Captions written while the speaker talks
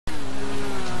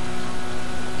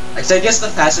Like, so I guess the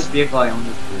fastest vehicle I own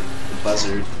is the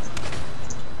Buzzard.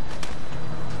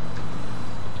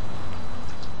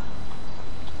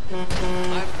 I'm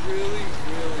really,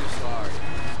 really sorry.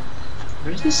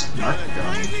 Where's this mark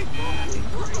going?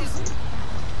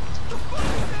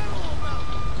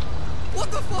 What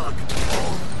the fuck?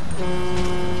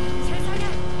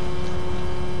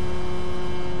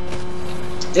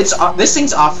 It's this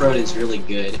thing's off-road is really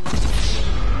good.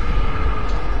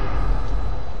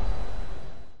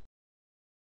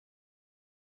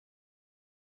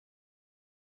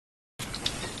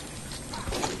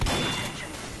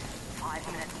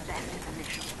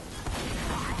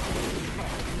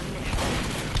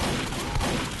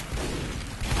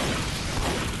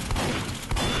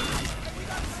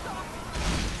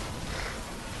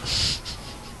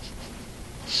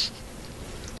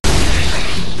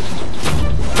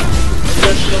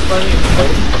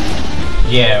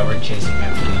 Yeah, we're chasing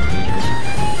after the invader.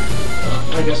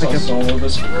 I guess I'll solo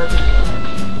this part.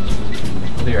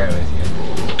 I'll be right with you.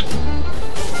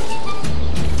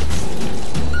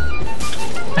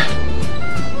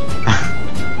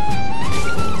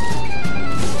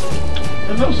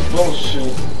 That was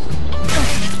bullshit.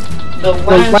 The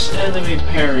last enemy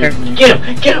parried me. Get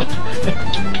him! Get him!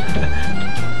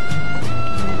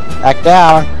 Back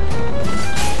down.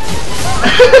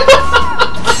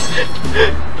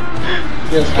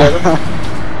 Yes, get him.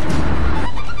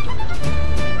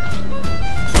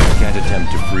 Can't attempt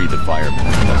to free the fireman.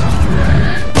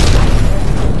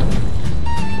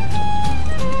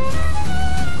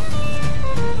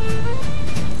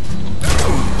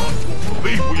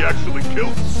 Believe we actually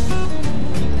killed him.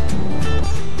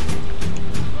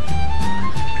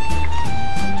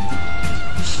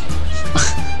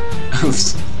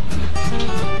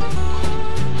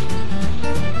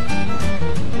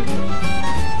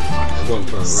 I'm going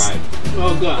for a ride.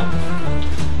 Oh god.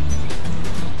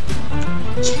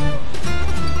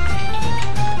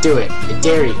 Do it! I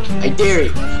dare you! I dare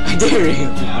you! I dare you!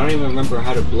 Yeah, I don't even remember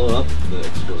how to blow up the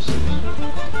explosives.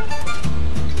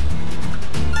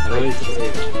 I don't even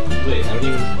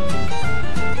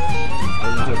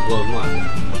know how to blow them up.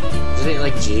 Isn't it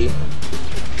like G?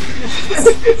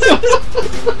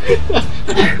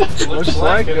 Looks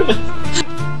like it.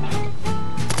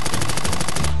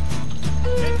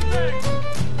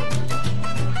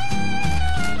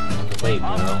 Wait, bro.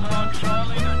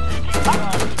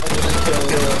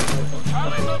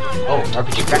 Oh,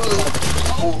 RPG crack.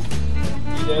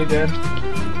 You dead?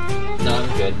 No, I'm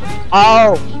good. Oh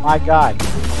my god.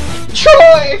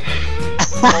 Troy!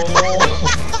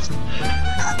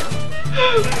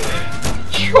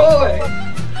 Troy!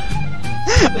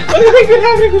 What do you think would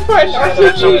happen if we find an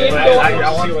RPG? I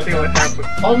want to see what happens.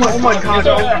 Oh my god,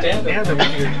 Damn it.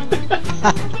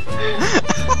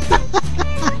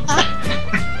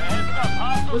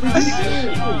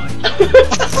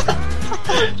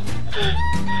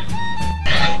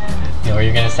 You know where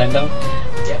you're gonna send them?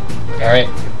 Yeah. Alright,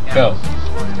 go.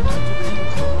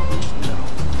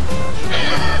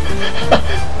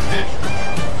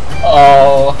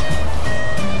 Oh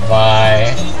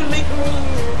my.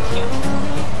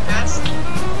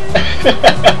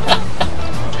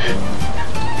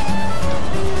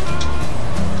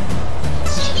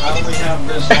 I only have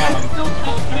this long.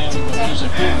 And the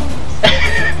music band.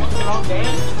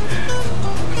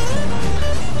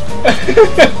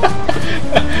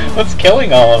 What's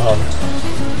killing all of them?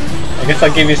 I guess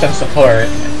I'll give you some support.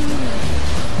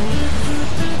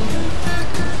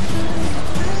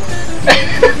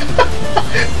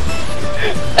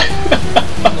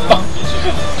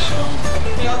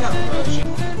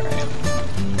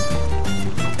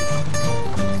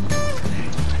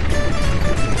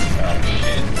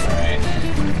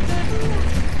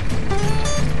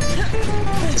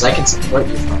 Because I can support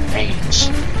you from range.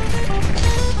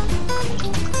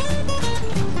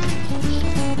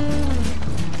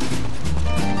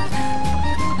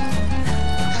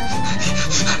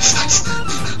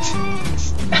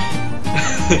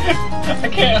 I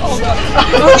can't hold on.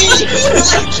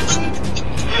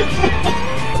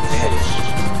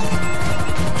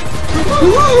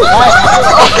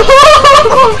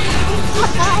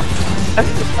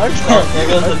 There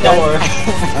goes the door.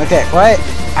 Okay, what?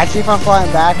 I keep on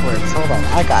flying backwards. Hold on,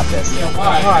 I got this. Yeah,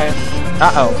 why?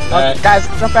 Uh-oh. Guys,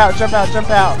 jump out, jump out, jump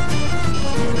out.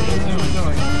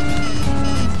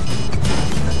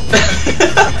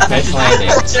 Nice landing.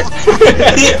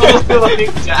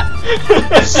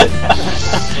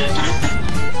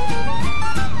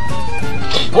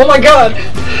 Oh my god!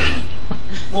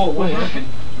 Whoa, what happened?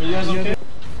 Are you guys okay?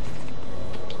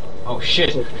 Oh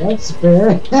shit. That's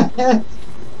fair.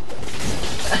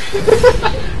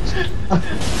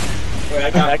 Wait, I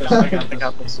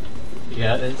got this.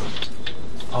 Yeah, it is.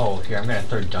 Oh, here, I'm gonna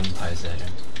throw dung pies at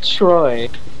him. Troy.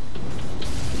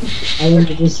 I am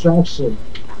the distraction.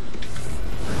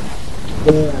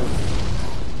 Yeah.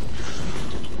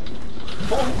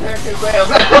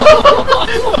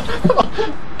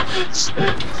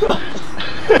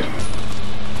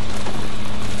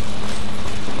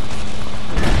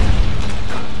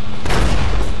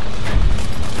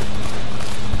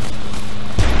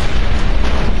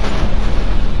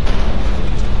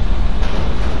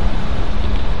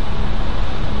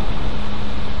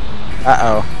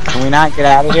 Uh-oh. Can we not get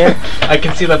out of here? I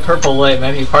can see the purple light,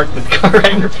 man. He parked the car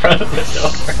right in front of the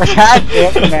door. God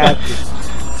damn it, Matthew.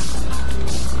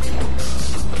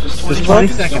 Just 20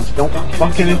 seconds. Don't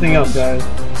fuck anything up, guys.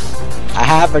 I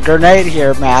have a grenade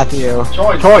here, Matthew.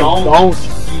 Troy, don't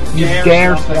you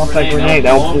dare set off that grenade.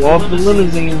 I'll blow up the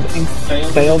limousine and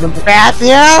fail them.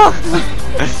 Matthew!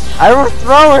 I will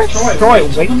throw it! Troy,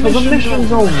 wait till the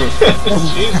mission's over.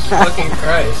 Jesus fucking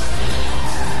Christ.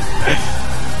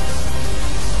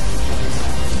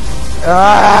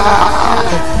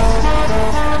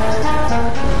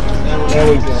 There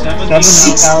we go.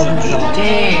 7,000 shots.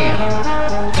 Damn.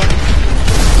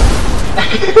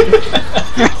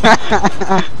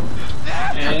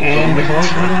 And the boat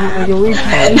went out like a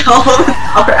retard. And all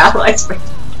our allies were...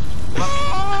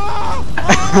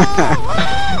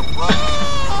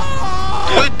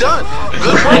 Good done.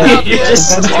 Good work. You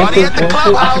just Party at the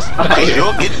clubhouse.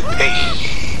 You're getting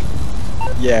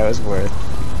paid. Yeah, it was worth.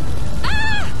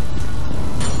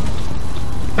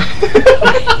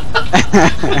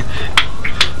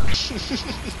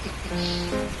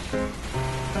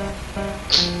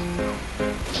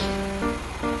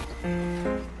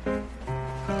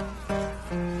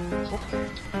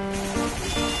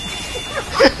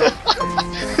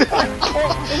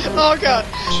 Oh god.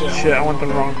 Shit, I went the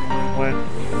wrong way.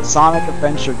 Sonic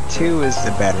Adventure 2 is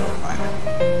the better one.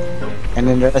 And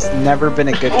then there's never been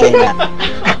a good game ever.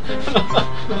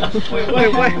 Wait.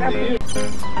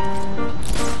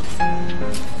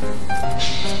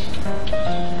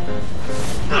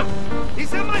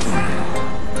 He's in my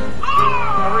I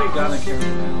already got a character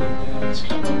now. Yeah, it's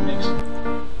kind of mixed.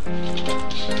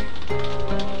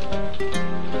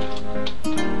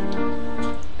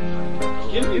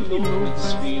 Give me a little movement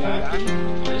speed. I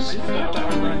just got to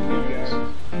outrun you guys.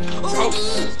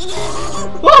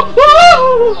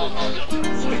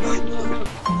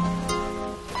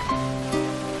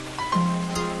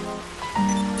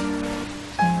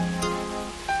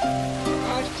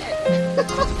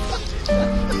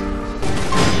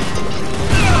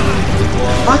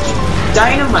 Fuck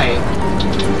dynamite!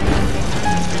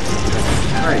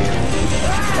 Where are you?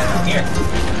 Here.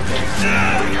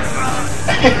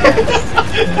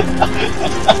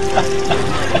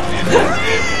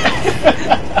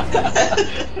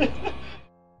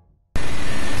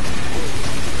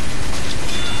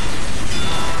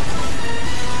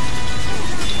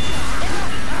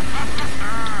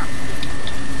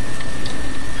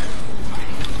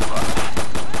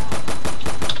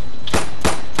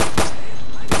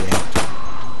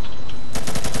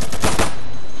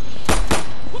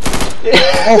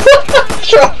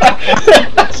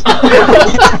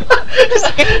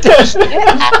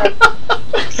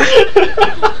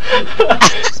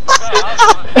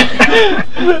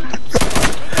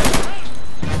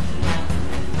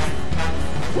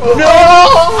 No!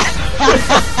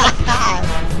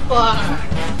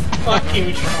 Fuck you,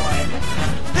 Troy.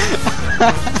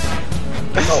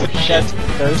 Oh shit,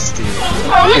 thirsty.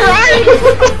 I'm crying!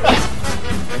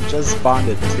 I just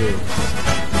bonded too.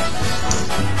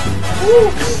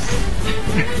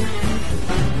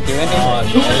 Do anything.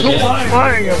 Who's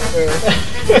flying up there?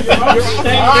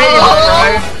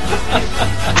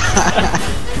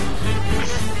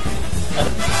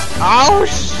 Oh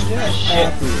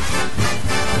shit!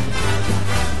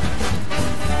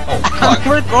 Oh, fuck.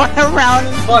 We're going around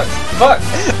and Fuck!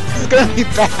 this is gonna be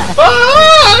bad.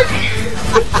 Fuck!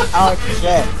 Oh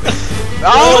shit!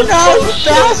 Oh no, you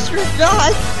bastard!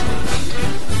 God!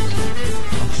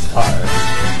 Alright.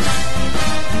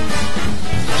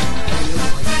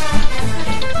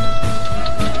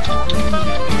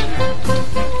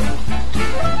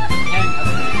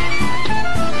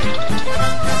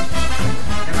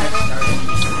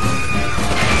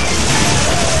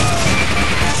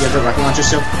 You have a rocket launcher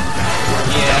still? Yeah.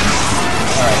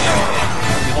 Alright, yeah.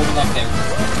 You hold it up there.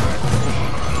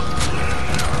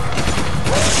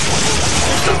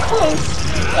 So close!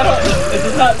 I don't. This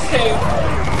is not safe.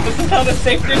 This is not a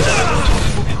safe distance.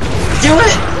 Do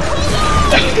it!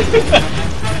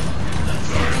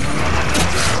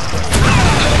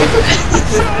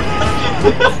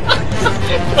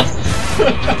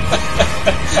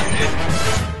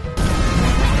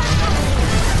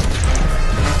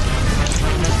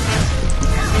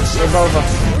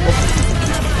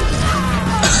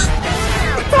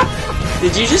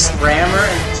 Did you just ram her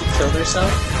and she killed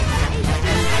herself?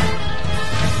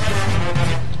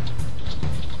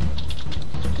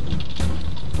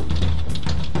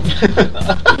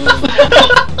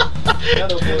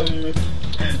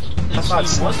 I thought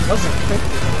it wasn't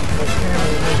quickly, but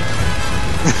apparently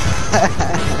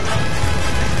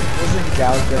Wasn't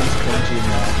Galgun's cringy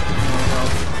enough?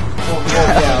 well,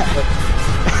 yeah, but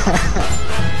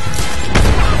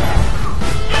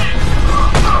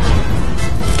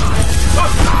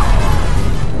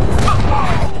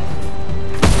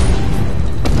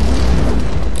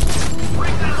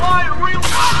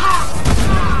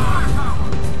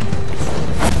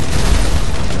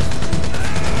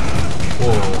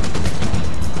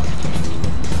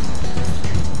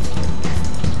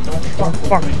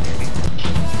fuck me.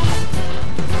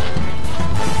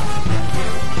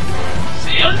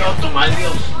 Say hello to my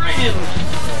little friend.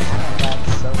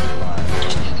 That's so fun.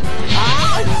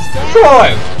 Throw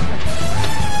him!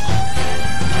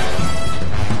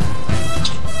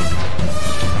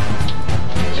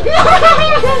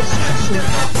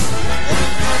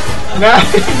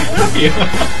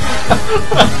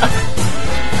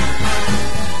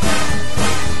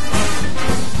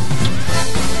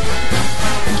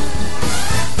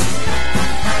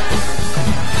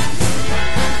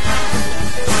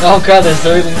 Oh god, there's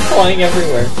everything flying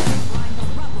everywhere.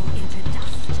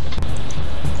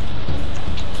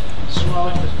 That's what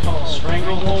I like to call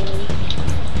stranglehold.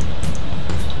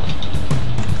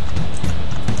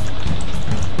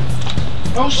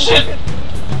 Oh shit!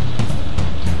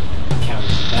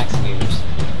 Counters and vaccinators.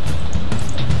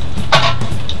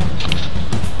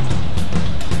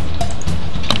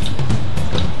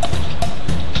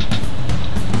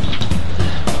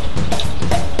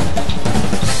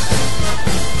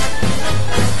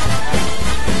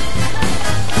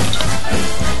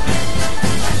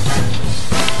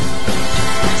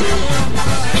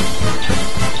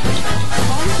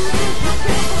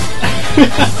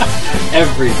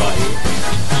 Everybody.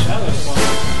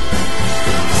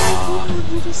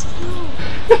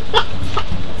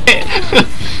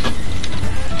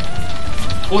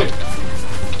 Wait.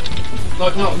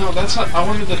 No, that's not. I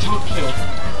wanted the top kill.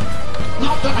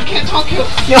 No, I can't top kill.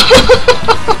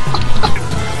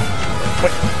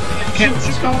 Wait, can't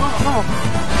Just go on. no.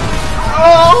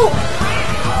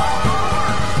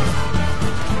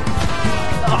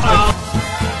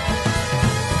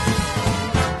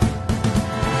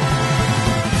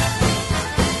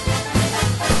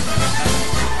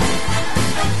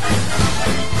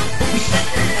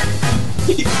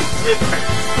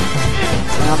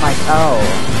 And I'm like, oh,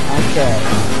 okay.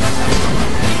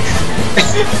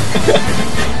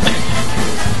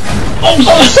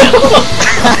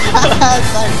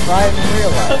 It's like right in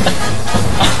real life.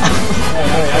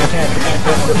 I can't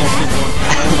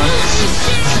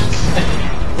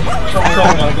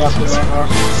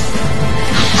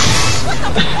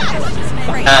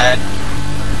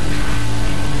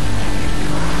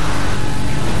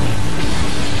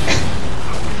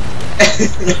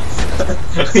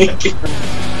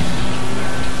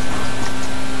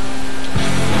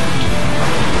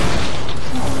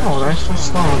oh, that's the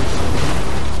song.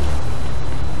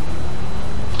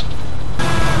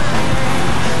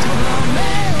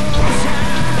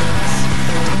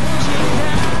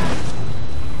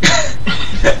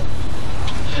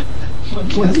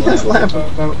 What are you guys laughing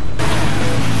about?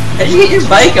 How'd you get your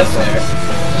bike up there?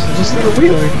 Just did a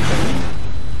wheelie.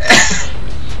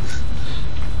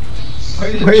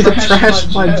 Way to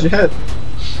trash my jet.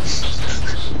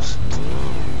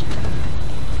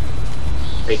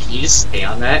 Wait, can you just stay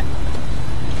on that?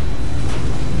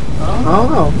 I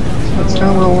don't know. That's kind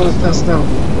of what I want to test out.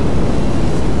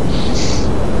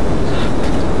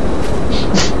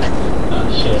 Oh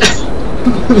shit.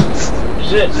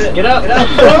 Shit, get up, get up!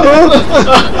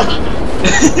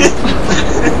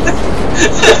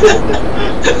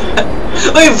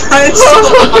 Wait, Brian's still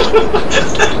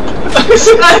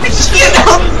I can't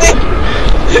help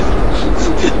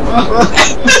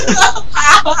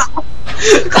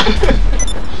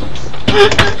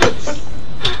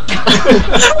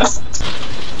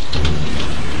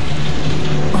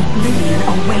Oblivion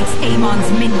awaits Amon's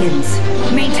minions.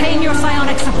 Maintain your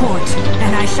psionic support,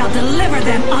 and I shall deliver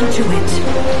them unto it.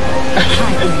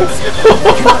 Hybrids,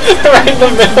 Right in the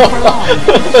middle of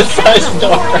the side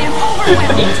door.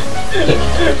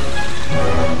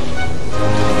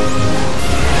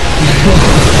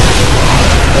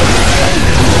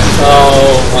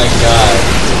 Oh my god.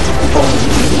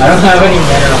 I don't have any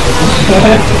minerals.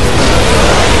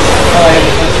 Oh, I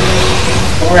have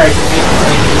or I can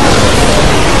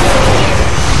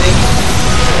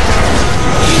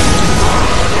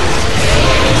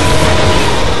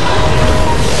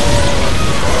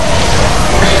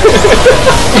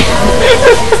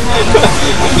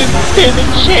Didn't stand a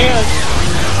chance.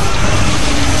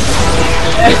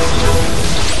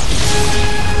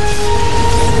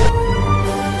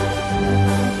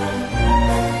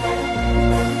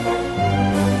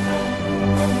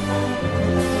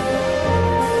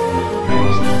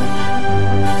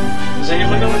 Does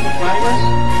anyone know what the flag is?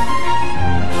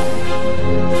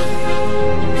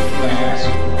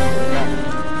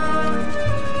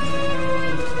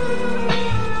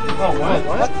 Oh, what?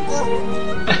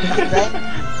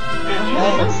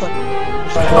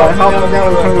 Well, help me out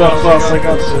with that plus, I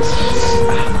got this.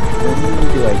 What are you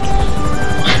doing?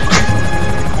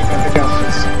 I got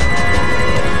this.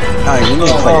 Oh, you need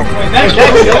to play.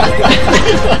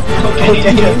 Okay,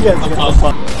 you get it.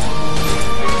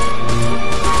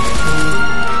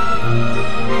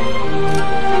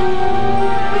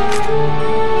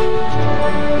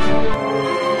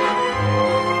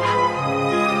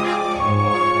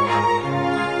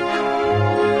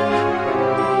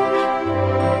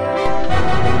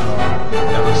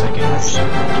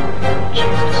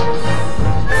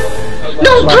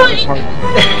 No, Brian!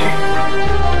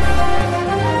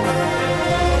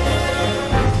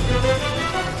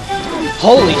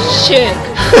 Holy shit!